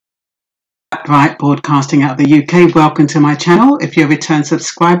Blackbright, broadcasting out of the UK. Welcome to my channel. If you're return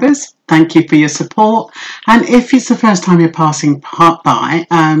subscribers, thank you for your support. And if it's the first time you're passing by,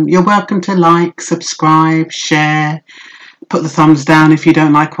 you're welcome to like, subscribe, share, put the thumbs down if you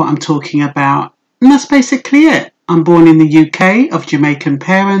don't like what I'm talking about. And that's basically it. I'm born in the UK of Jamaican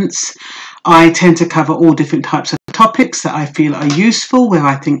parents. I tend to cover all different types of topics that I feel are useful, where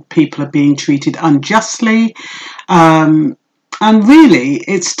I think people are being treated unjustly. And really,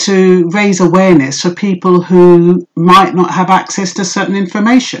 it's to raise awareness for people who might not have access to certain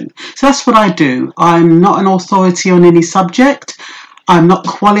information. So that's what I do. I'm not an authority on any subject. I'm not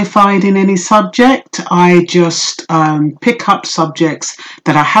qualified in any subject. I just pick up subjects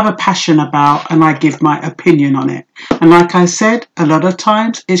that I have a passion about and I give my opinion on it. And like I said, a lot of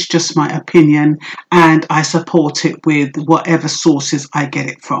times it's just my opinion and I support it with whatever sources I get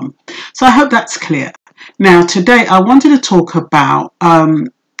it from. So I hope that's clear. Now, today I wanted to talk about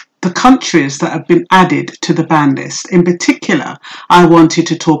the countries that have been added to the ban list. In particular, I wanted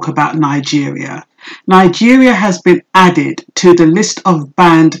to talk about Nigeria. Nigeria has been added to the list of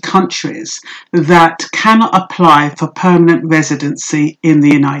banned countries that cannot apply for permanent residency in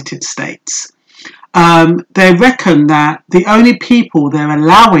the United States. They reckon that the only people they're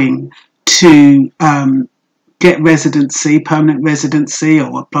allowing to get residency, permanent residency,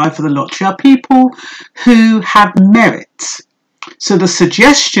 or apply for the lottery are people who have merit. So the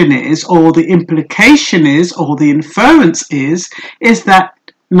suggestion is, or the implication is, or the inference is that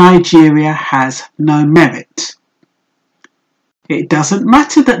Nigeria has no merit. It doesn't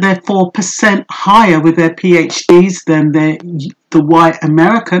matter that they're 4% higher with their PhDs than the white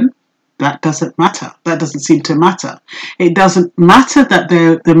American. That doesn't matter. That doesn't seem to matter. It doesn't matter that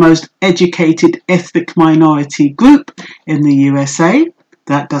they're the most educated ethnic minority group in the USA.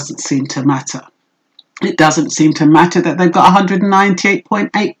 That doesn't seem to matter. It doesn't seem to matter that they've got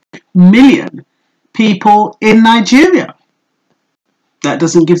 198.8 million people in Nigeria. That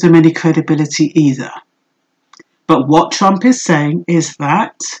doesn't give them any credibility either. But what Trump is saying is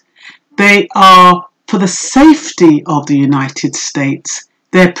that they are, for the safety of the United States,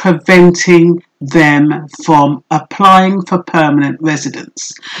 they're preventing them from applying for permanent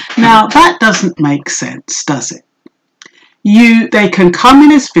residence. Now, that doesn't make sense, does it? They can come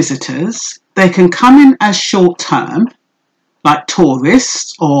in as visitors, they can come in as short-term, like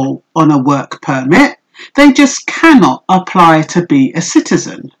tourists or on a work permit. They just cannot apply to be a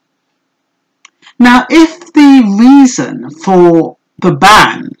citizen. Now, if the reason for the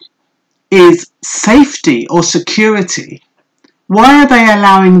ban is safety or security, why are they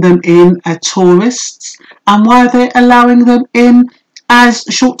allowing them in as tourists and why are they allowing them in as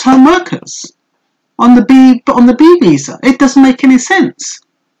short-term workers on the B visa? It doesn't make any sense.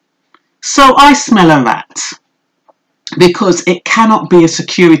 So I smell a rat, because it cannot be a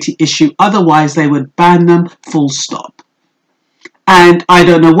security issue. Otherwise, they would ban them full stop. And I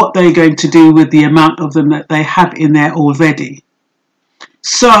don't know what they're going to do with the amount of them that they have in there already.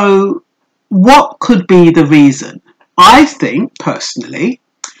 So what could be the reason? I think, personally,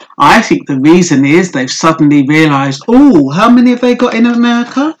 the reason is they've suddenly realised, oh, how many have they got in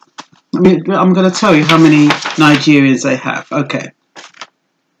America? I'm going to tell you how many Nigerians they have. Okay.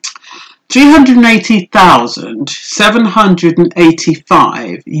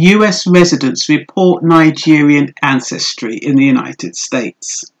 380,785 US residents report Nigerian ancestry in the United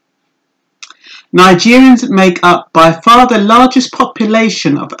States. Nigerians make up by far the largest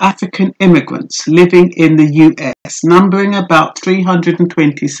population of African immigrants living in the US, numbering about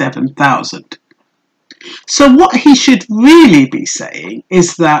 327,000. So what he should really be saying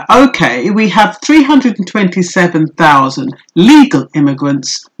is that, okay, we have 327,000 legal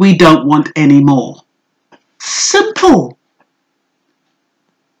immigrants, we don't want any more. Simple.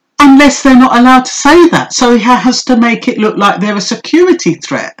 Unless they're not allowed to say that. So he has to make it look like they're a security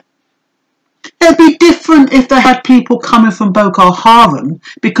threat. It'd be different if they had people coming from Boko Haram,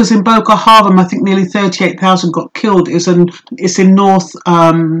 because in Boko Haram, I think nearly 38,000 got killed. It's in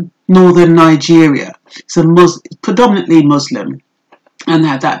northern Nigeria. It's predominantly Muslim, and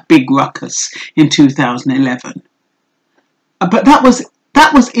had that big ruckus in 2011. But that was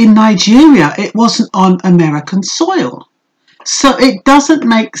in Nigeria. It wasn't on American soil. So it doesn't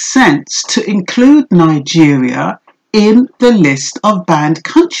make sense to include Nigeria in the list of banned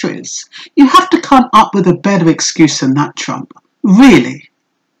countries. You have to come up with a better excuse than that, Trump. Really.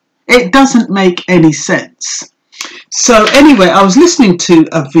 It doesn't make any sense. So anyway, I was listening to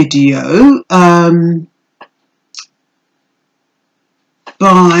a video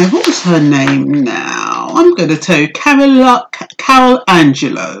by, what was her name now? I'm going to tell you, Carol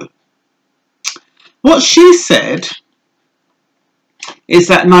Angelo. What she said is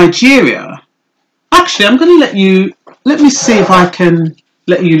that Nigeria Actually, I'm going to let me see if I can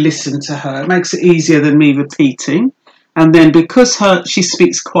let you listen to her. It makes it easier than me repeating. And then because she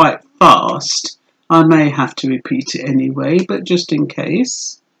speaks quite fast, I may have to repeat it anyway, but just in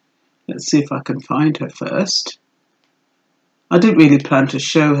case. Let's see if I can find her first. I didn't really plan to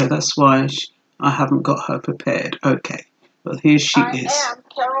show her, that's why I haven't got her prepared. Okay, well here she is. I am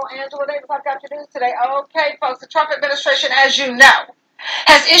Carol Angela Davis. I've got your news today. Okay, folks, the Trump administration, as you know,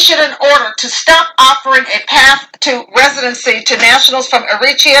 has issued an order to stop offering a path to residency to nationals from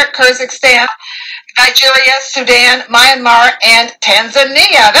Eritrea, Kyrgyzstan, Nigeria, Sudan, Myanmar, and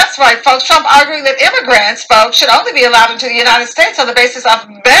Tanzania. That's right, folks. Trump arguing that immigrants, folks, should only be allowed into the United States on the basis of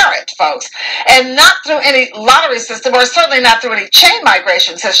merit, folks, and not through any lottery system, or certainly not through any chain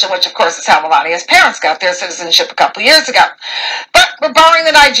migration system, which, of course, is how Melania's parents got their citizenship a couple years ago. But we're borrowing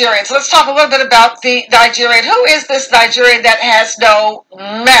the Nigerians. Let's talk a little bit about the Nigerian. Who is this Nigerian that has no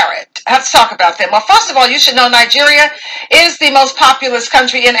merit? Let's talk about them. Well, first of all, you should know Nigeria is the most populous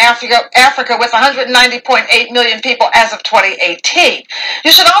country in Africa with 190.8 million people as of 2018.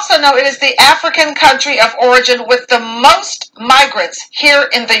 You should also know it is the African country of origin with the most migrants here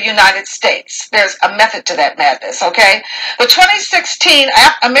in the United States. There's a method to that madness, okay? The 2016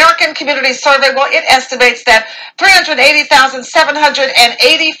 American Community Survey, well, it estimates that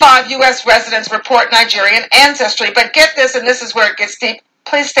 380,785 U.S. residents report Nigerian ancestry. But get this, and this is where it gets deep.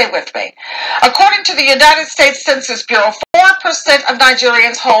 Please stay with me. According to the United States Census Bureau, 4% of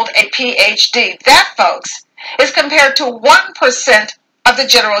Nigerians hold a PhD. That, folks, is compared to 1% of the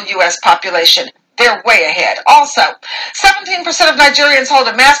general U.S. population. They're way ahead. Also, 17% of Nigerians hold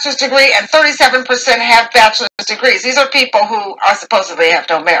a master's degree and 37% have bachelor's degrees. These are people who are supposedly have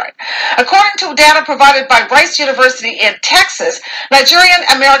no merit. According to data provided by Rice University in Texas, Nigerian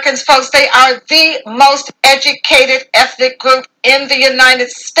Americans, folks, they are the most educated ethnic group in the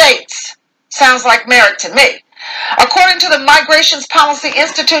United States. Sounds like merit to me. According to the Migrations Policy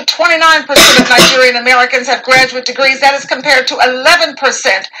Institute, 29% of Nigerian Americans have graduate degrees. That is compared to 11%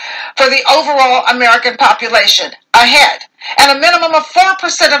 for the overall American population. Ahead. And a minimum of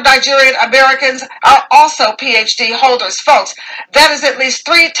 4% of Nigerian Americans are also PhD holders, folks. That is at least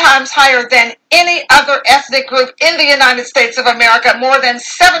 3 times higher than any other ethnic group in the United States of America. More than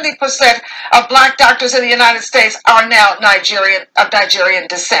 70% of black doctors in the United States are now of Nigerian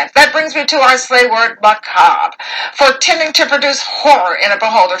descent. That brings me to our slay word, macabre, for tending to produce horror in a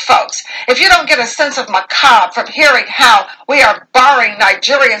beholder, folks. If you don't get a sense of macabre from hearing how we are barring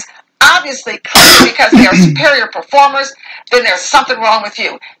Nigerians, obviously clearly because they are superior performers, then there's something wrong with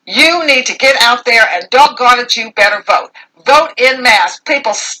you. You need to get out there and doggone it, you better vote. Vote en masse.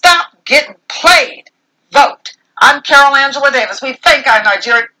 People, stop getting played. Vote. I'm Carol Angela Davis. We thank our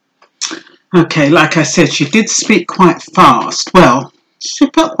Nigerian. Okay, like I said, she did speak quite fast. Well, she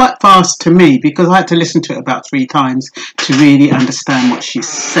felt quite fast to me because I had to listen to it about 3 times to really understand what she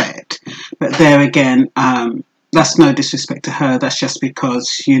said. But there again, that's no disrespect to her. That's just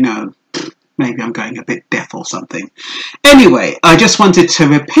because, you know, maybe I'm going a bit deaf or something. Anyway, I just wanted to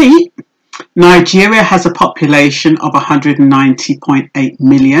repeat. Nigeria has a population of 190.8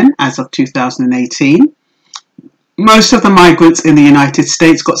 million as of 2018. Most of the migrants in the United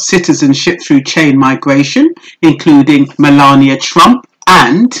States got citizenship through chain migration, including Melania Trump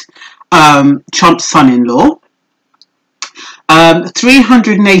and Trump's son-in-law.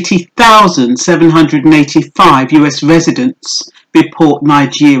 380,785 US residents report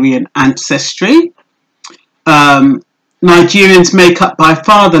Nigerian ancestry. Nigerians make up by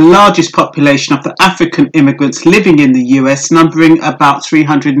far the largest population of the African immigrants living in the US, numbering about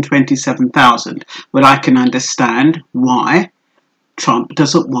 327,000. Well, I can understand why Trump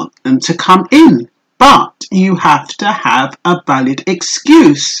doesn't want them to come in. But you have to have a valid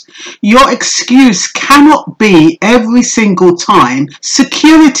excuse. Your excuse cannot be every single time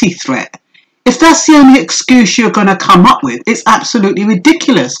security threat. If that's the only excuse you're going to come up with, it's absolutely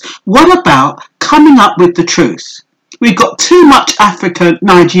ridiculous. What about coming up with the truth? We've got too much African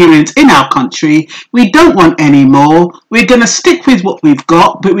Nigerians in our country. We don't want any more. We're going to stick with what we've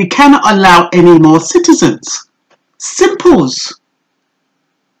got, but we cannot allow any more citizens. Simples.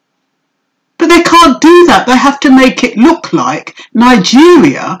 But they can't do that. They have to make it look like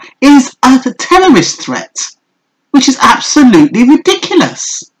Nigeria is a terrorist threat, which is absolutely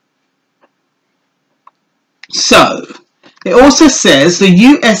ridiculous. So, it also says the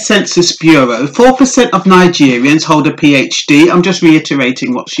US Census Bureau, 4% of Nigerians hold a PhD. I'm just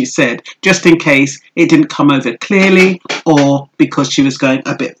reiterating what she said, just in case it didn't come over clearly or because she was going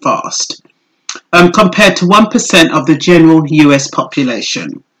a bit fast. Compared to 1% of the general US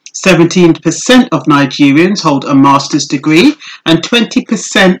population. 17% of Nigerians hold a master's degree and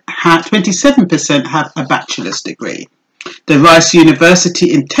 27% have a bachelor's degree. The Rice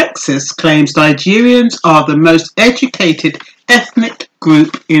University in Texas claims Nigerians are the most educated ethnic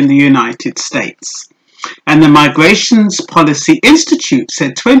group in the United States. And the Migrations Policy Institute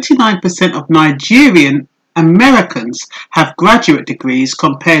said 29% of Nigerian Americans have graduate degrees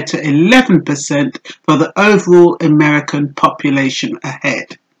compared to 11% for the overall American population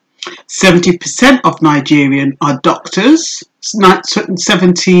ahead. 70% of Nigerian are doctors.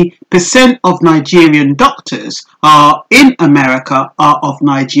 70% of Nigerian doctors are in America are of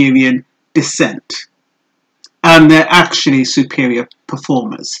Nigerian descent. And they're actually superior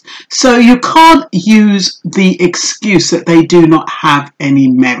performers. So you can't use the excuse that they do not have any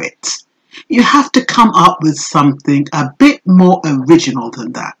merit. You have to come up with something a bit more original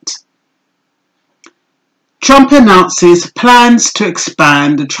than that. Trump announces plans to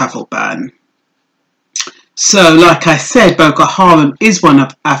expand the travel ban. So, like I said, Boko Haram is one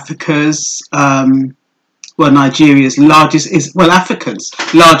of Africa's, Nigeria's Africa's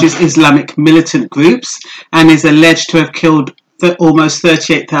largest Islamic militant groups, and is alleged to have killed almost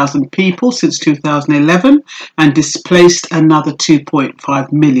 38,000 people since 2011 and displaced another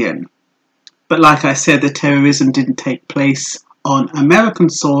 2.5 million. But like I said, the terrorism didn't take place on American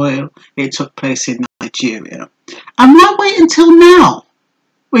soil, it took place in Nigeria. And why wait until now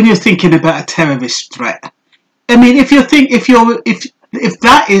when you're thinking about a terrorist threat? I mean, if that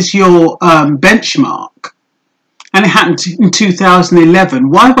is your benchmark, and it happened in 2011,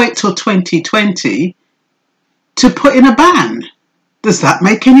 why wait till 2020 to put in a ban? Does that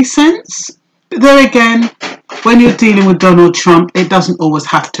make any sense? But there again, when you're dealing with Donald Trump, it doesn't always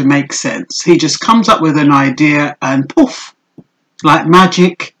have to make sense. He just comes up with an idea and poof, like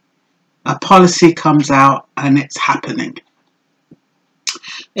magic, a policy comes out and it's happening.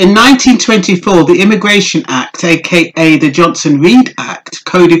 In 1924, the Immigration Act, aka the Johnson-Reed Act,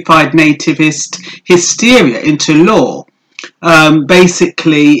 codified nativist hysteria into law.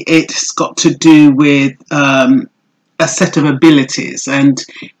 Basically, it's got to do with a set of abilities, and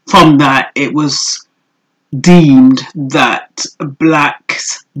from that it was deemed that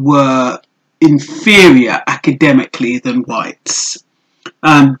blacks were inferior academically than whites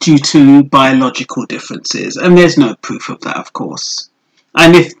due to biological differences, and there's no proof of that, of course.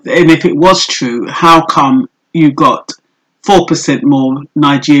 And if it was true, how come you got 4% more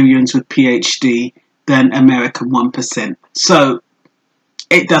Nigerians with PhD than American 1%? So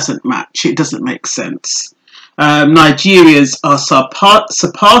it doesn't match. It doesn't make sense. Nigerians are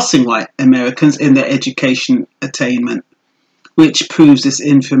surpassing white Americans in their education attainment, which proves this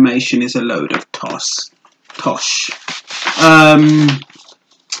information is a load of tosh.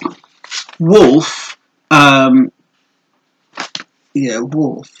 Wolf.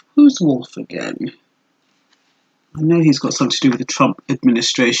 Wolf. Who's Wolf again? I know he's got something to do with the Trump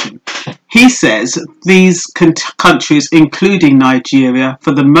administration. He says these countries, including Nigeria,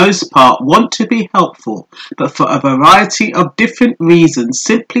 for the most part want to be helpful, but for a variety of different reasons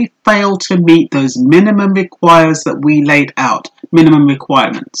simply fail to meet those minimum requirements that we laid out. Minimum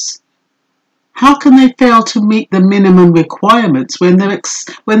requirements. How can they fail to meet the minimum requirements when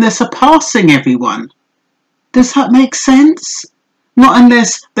they're surpassing everyone? Does that make sense? Not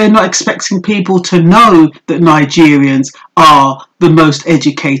unless they're not expecting people to know that Nigerians are the most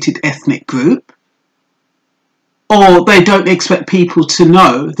educated ethnic group. Or they don't expect people to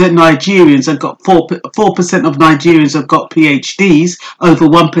know that Nigerians have got 4% of Nigerians have got PhDs over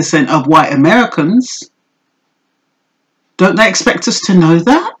 1% of white Americans. Don't they expect us to know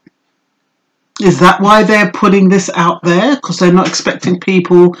that? Is that why they're putting this out there? Because they're not expecting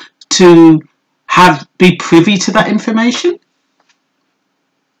people to be privy to that information?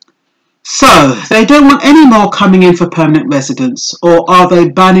 So, they don't want any more coming in for permanent residence, or are they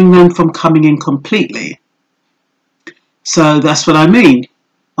banning them from coming in completely? So that's what I mean.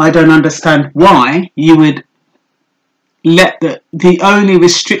 I don't understand why you would let the only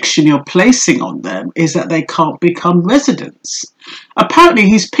restriction you're placing on them is that they can't become residents. Apparently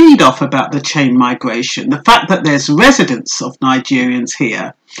he's peed off about the chain migration, the fact that there's residents of Nigerians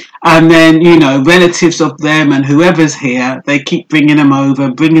here, and then, relatives of them and whoever's here, they keep bringing them over,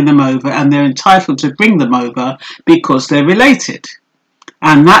 and they're entitled to bring them over because they're related.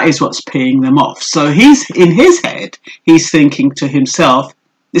 And that is what's peeing them off. So he's, in his head, he's thinking to himself,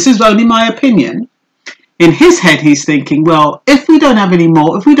 this is only my opinion, in his head he's thinking, well, if we don't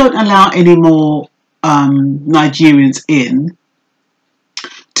allow any more Nigerians in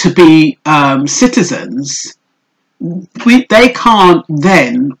to be citizens, they can't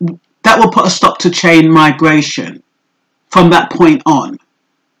that will put a stop to chain migration from that point on.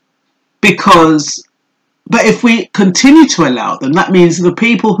 because, but if we continue to allow them, that means the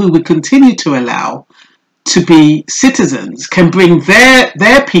people who we continue to allow to be citizens can bring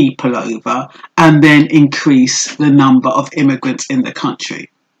their people over and then increase the number of immigrants in the country.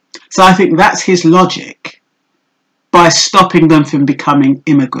 So I think that's his logic, by stopping them from becoming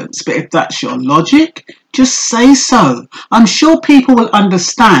immigrants. But if that's your logic, just say so. I'm sure people will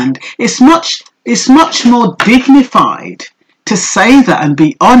understand. It's much more dignified to say that and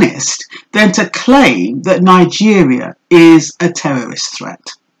be honest than to claim that Nigeria is a terrorist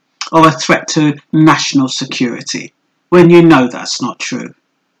threat or a threat to national security, when you know that's not true.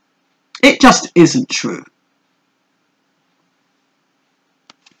 It just isn't true.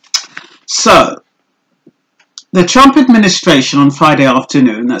 So, the Trump administration on Friday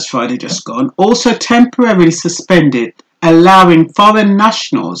afternoon, that's Friday just gone, also temporarily suspended allowing foreign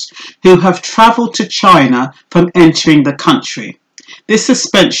nationals who have travelled to China from entering the country. This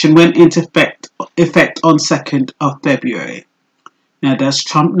suspension went into effect on 2nd of February. Now, does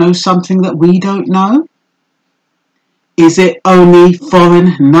Trump know something that we don't know? Is it only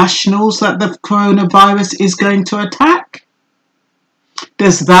foreign nationals that the coronavirus is going to attack?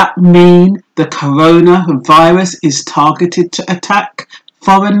 Does that mean the coronavirus is targeted to attack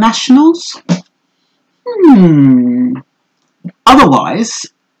foreign nationals? Otherwise,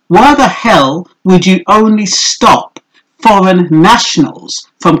 why the hell would you only stop foreign nationals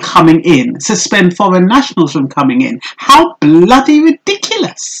from coming in, suspend foreign nationals from coming in? How bloody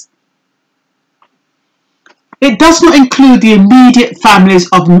ridiculous! It does not include the immediate families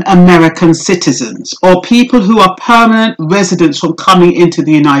of American citizens or people who are permanent residents from coming into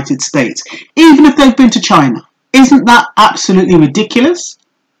the United States, even if they've been to China. Isn't that absolutely ridiculous?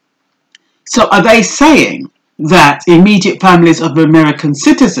 So are they saying that immediate families of American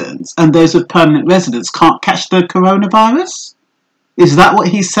citizens and those with permanent residence can't catch the coronavirus? Is that what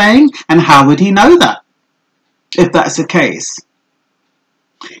he's saying? And how would he know that, if that's the case?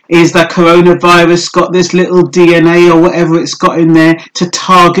 Is the coronavirus got this little DNA or whatever it's got in there to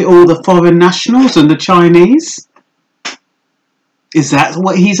target all the foreign nationals and the Chinese? Is that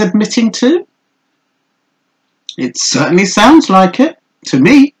what he's admitting to? It certainly sounds like it to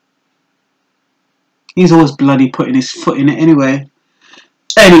me. He's always bloody putting his foot in it anyway.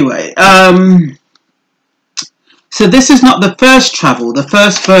 So this is not the first travel. The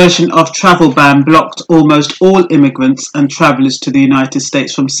first version of travel ban blocked almost all immigrants and travellers to the United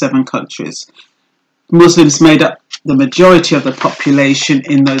States from 7 countries. Muslims made up the majority of the population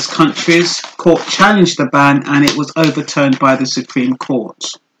in those countries. Court challenged the ban and it was overturned by the Supreme Court.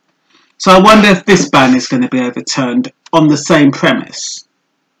 So I wonder if this ban is going to be overturned on the same premise.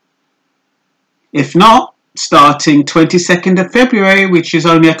 If not, starting 22nd of February, which is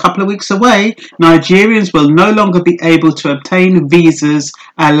only a couple of weeks away, Nigerians will no longer be able to obtain visas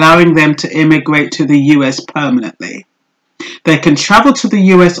allowing them to immigrate to the US permanently. They can travel to the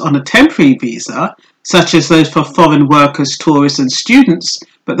US on a temporary visa, such as those for foreign workers, tourists and students,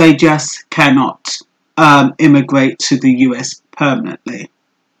 but they just cannot immigrate to the US permanently.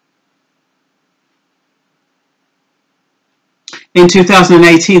 In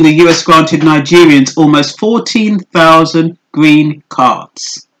 2018, the US granted Nigerians almost 14,000 green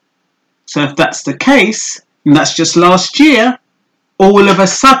cards. So if that's the case, and that's just last year, all of a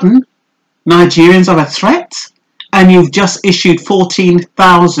sudden, Nigerians are a threat, and you've just issued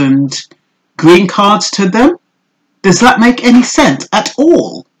 14,000 green cards to them? Does that make any sense at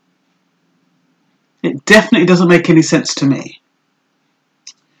all? It definitely doesn't make any sense to me.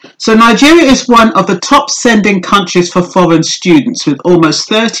 So Nigeria is one of the top sending countries for foreign students, with almost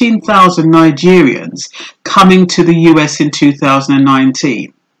 13,000 Nigerians coming to the US in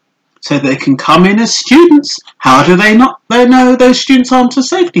 2019. So they can come in as students. How do they not know those students aren't a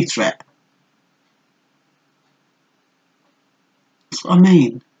safety threat? That's what I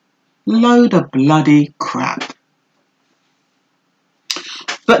mean. Load of bloody crap.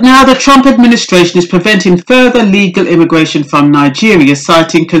 But now the Trump administration is preventing further legal immigration from Nigeria,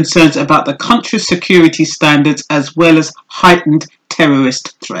 citing concerns about the country's security standards as well as heightened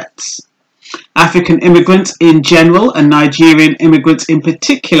terrorist threats. African immigrants in general and Nigerian immigrants in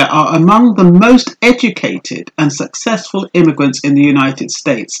particular are among the most educated and successful immigrants in the United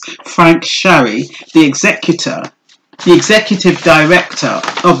States. Frank Shari, the executive director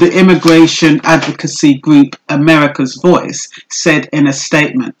of the immigration advocacy group America's Voice, said in a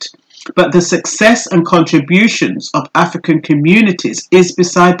statement. But the success and contributions of African communities is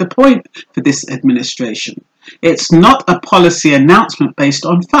beside the point for this administration. It's not a policy announcement based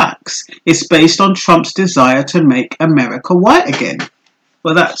on facts. It's based on Trump's desire to make America white again.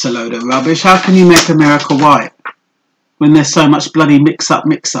 Well, that's a load of rubbish. How can you make America white when there's so much bloody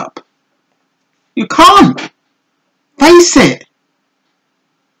mix-up? You can't. Face it.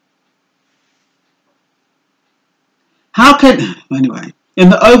 Anyway, in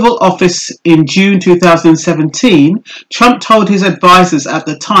the Oval Office in June 2017, Trump told his advisors at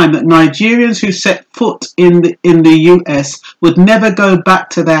the time that Nigerians who set foot in the US would never go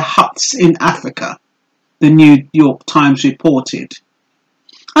back to their huts in Africa, the New York Times reported.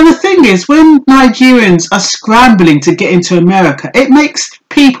 And the thing is, when Nigerians are scrambling to get into America, it makes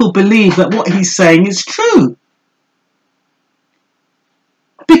people believe that what he's saying is true.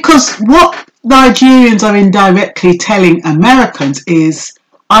 Because what Nigerians are indirectly telling Americans is,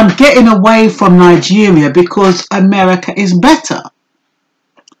 I'm getting away from Nigeria because America is better.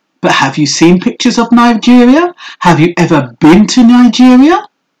 But have you seen pictures of Nigeria? Have you ever been to Nigeria?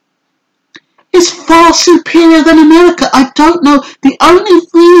 It's far superior than America. I don't know. The only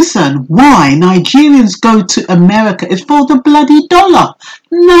reason why Nigerians go to America is for the bloody dollar.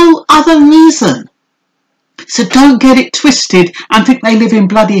 No other reason. So don't get it twisted and think they live in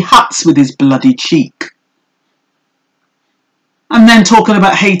bloody huts with his bloody cheek. And then talking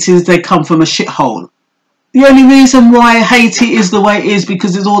about Haiti as they come from a shithole. The only reason why Haiti is the way it is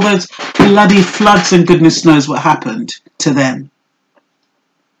because there's all those bloody floods and goodness knows what happened to them.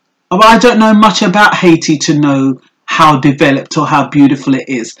 I don't know much about Haiti to know how developed or how beautiful it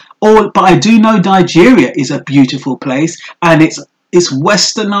is. But I do know Nigeria is a beautiful place, and it's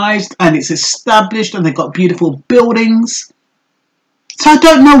westernized and it's established and they've got beautiful buildings. So I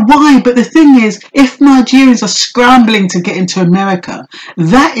don't know why, but the thing is, if Nigerians are scrambling to get into America,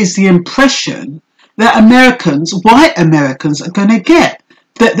 that is the impression that Americans, white Americans, are going to get,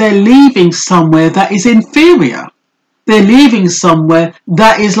 that they're leaving somewhere that is inferior. They're leaving somewhere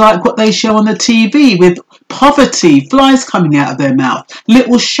that is like what they show on the TV, with poverty, flies coming out of their mouth,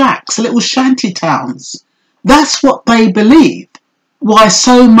 little shacks, little shanty towns. That's what they believe. Why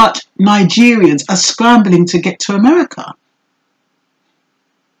so much Nigerians are scrambling to get to America.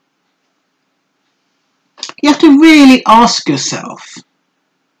 You have to really ask yourself,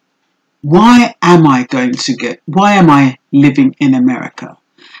 why am I living in America?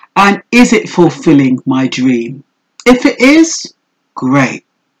 And is it fulfilling my dream? If it is, great.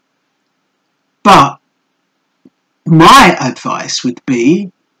 But my advice would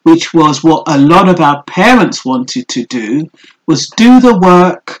be, which was what a lot of our parents wanted to do, was do the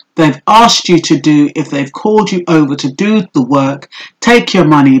work they've asked you to do. If they've called you over to do the work, take your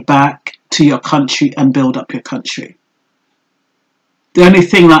money back to your country and build up your country. The only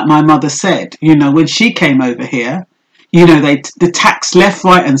thing, like my mother said, when she came over here, the tax left,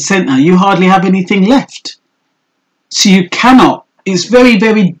 right and centre, you hardly have anything left. So you cannot, it's very,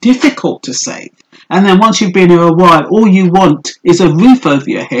 very difficult to save. And then once you've been here a while, all you want is a roof over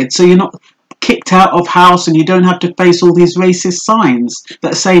your head, so you're not kicked out of house and you don't have to face all these racist signs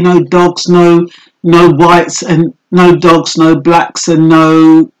that say no dogs, no whites, and no dogs, no blacks, and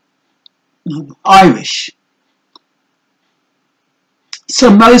no Irish. So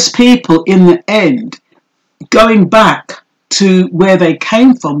most people, in the end, going back to where they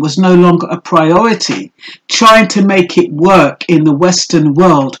came from was no longer a priority. Trying to make it work in the Western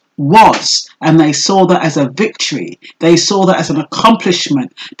world was, and they saw that as a victory. They saw that as an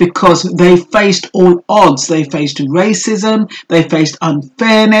accomplishment because they faced all odds. They faced racism, they faced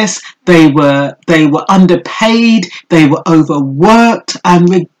unfairness, they were underpaid, they were overworked, and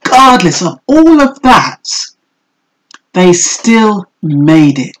regardless of all of that, they still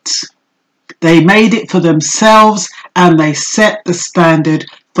made it. They made it for themselves, and they set the standard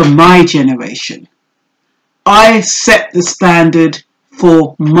for my generation. I set the standard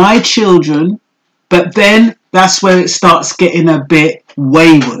for my children, but then that's where it starts getting a bit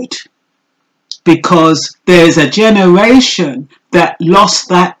wayward, because there's a generation that lost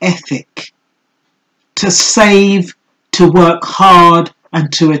that ethic to save, to work hard,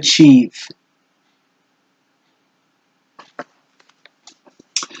 and to achieve.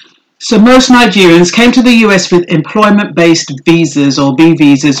 So most Nigerians came to the US with employment-based visas, or B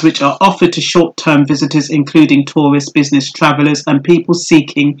visas, which are offered to short-term visitors, including tourists, business travelers, and people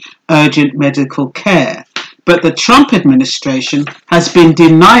seeking urgent medical care. But the Trump administration has been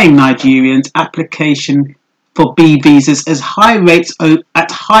denying Nigerians application for B visas at high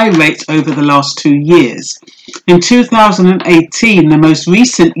rates over the last 2 years. In 2018, the most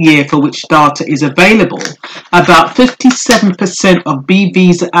recent year for which data is available, about 57% of B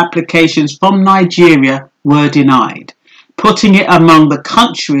visa applications from Nigeria were denied, putting it among the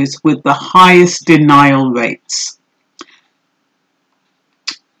countries with the highest denial rates.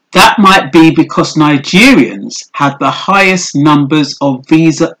 That might be because Nigerians had the highest numbers of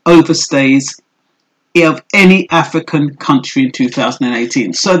visa overstays of any African country in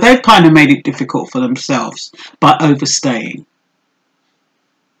 2018. So they've kind of made it difficult for themselves by overstaying.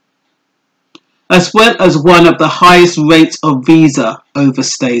 As well as one of the highest rates of visa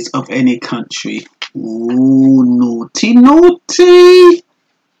overstays of any country. Ooh, naughty, naughty.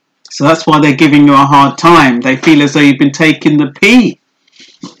 So that's why they're giving you a hard time. They feel as though you've been taking the pee.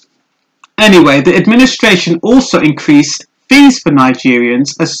 Anyway, the administration also increased fees for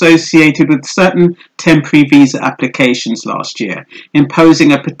Nigerians associated with certain temporary visa applications last year,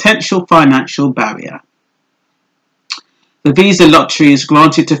 imposing a potential financial barrier. The visa lottery is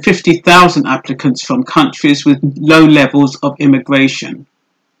granted to 50,000 applicants from countries with low levels of immigration,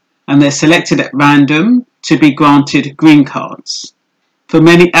 and they're selected at random to be granted green cards. For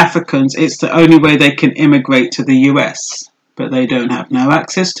many Africans, it's the only way they can immigrate to the US, but they don't have no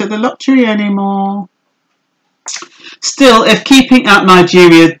access to the lottery anymore. Still, if keeping out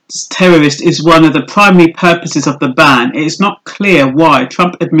Nigeria's terrorists is one of the primary purposes of the ban, it is not clear why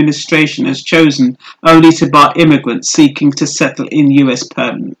Trump administration has chosen only to bar immigrants seeking to settle in US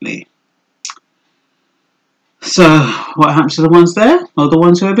permanently. So, what happens to the ones there, or the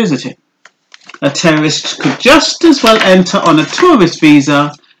ones who are visiting? A terrorist could just as well enter on a tourist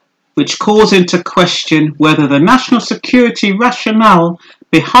visa, which calls into question whether the national security rationale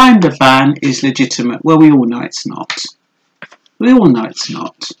behind the ban is legitimate. Well, we all know it's not. We all know it's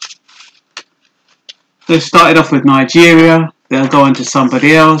not. They started off with Nigeria, they'll go on to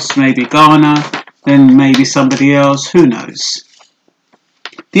somebody else, maybe Ghana, then maybe somebody else, who knows.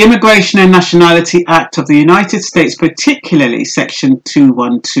 The Immigration and Nationality Act of the United States, particularly Section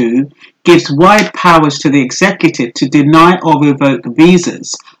 212, gives wide powers to the executive to deny or revoke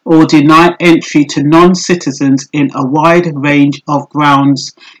visas or deny entry to non-citizens in a wide range of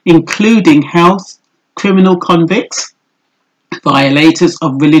grounds, including health, criminal convicts, violators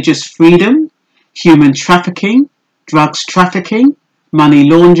of religious freedom, human trafficking, drugs trafficking, money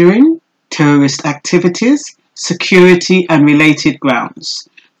laundering, terrorist activities, security and related grounds,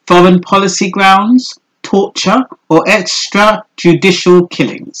 foreign policy grounds, torture or extrajudicial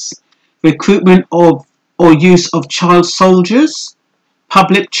killings, recruitment of or use of child soldiers,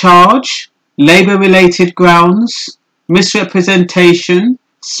 public charge, labour-related grounds, misrepresentation,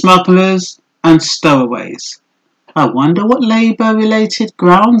 smugglers and stowaways. I wonder what labour-related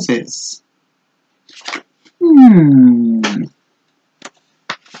grounds is.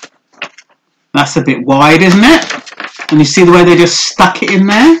 That's a bit wide, isn't it? And you see the way they just stuck it in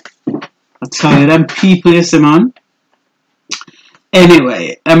there? I tell you, them people, yes, man.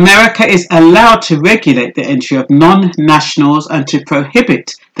 Anyway, America is allowed to regulate the entry of non-nationals and to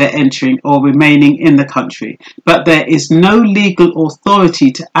prohibit their entering or remaining in the country, but there is no legal authority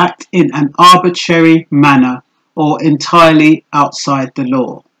to act in an arbitrary manner or entirely outside the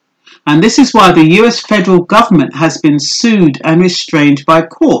law. And this is why the US federal government has been sued and restrained by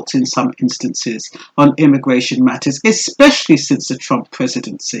courts in some instances on immigration matters, especially since the Trump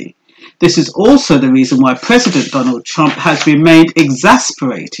presidency. This is also the reason why President Donald Trump has remained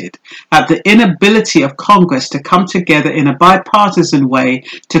exasperated at the inability of Congress to come together in a bipartisan way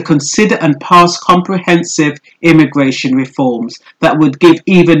to consider and pass comprehensive immigration reforms that would give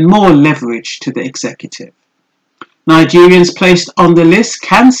even more leverage to the executive. Nigerians placed on the list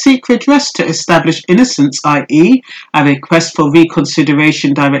can seek redress to establish innocence, i.e. a request for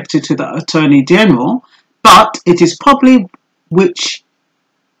reconsideration directed to the Attorney General, but it is probably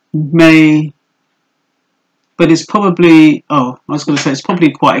it's probably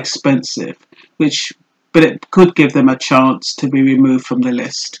quite expensive, but it could give them a chance to be removed from the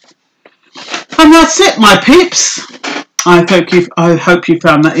list. And that's it, my peeps. I hope you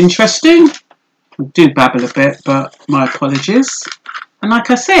found that interesting. I do babble a bit, but my apologies. And like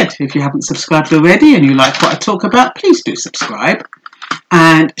I said, if you haven't subscribed already and you like what I talk about, please do subscribe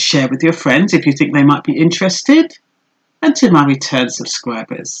and share with your friends if you think they might be interested. And to my return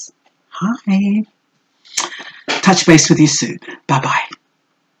subscribers, hi. Touch base with you soon. Bye-bye.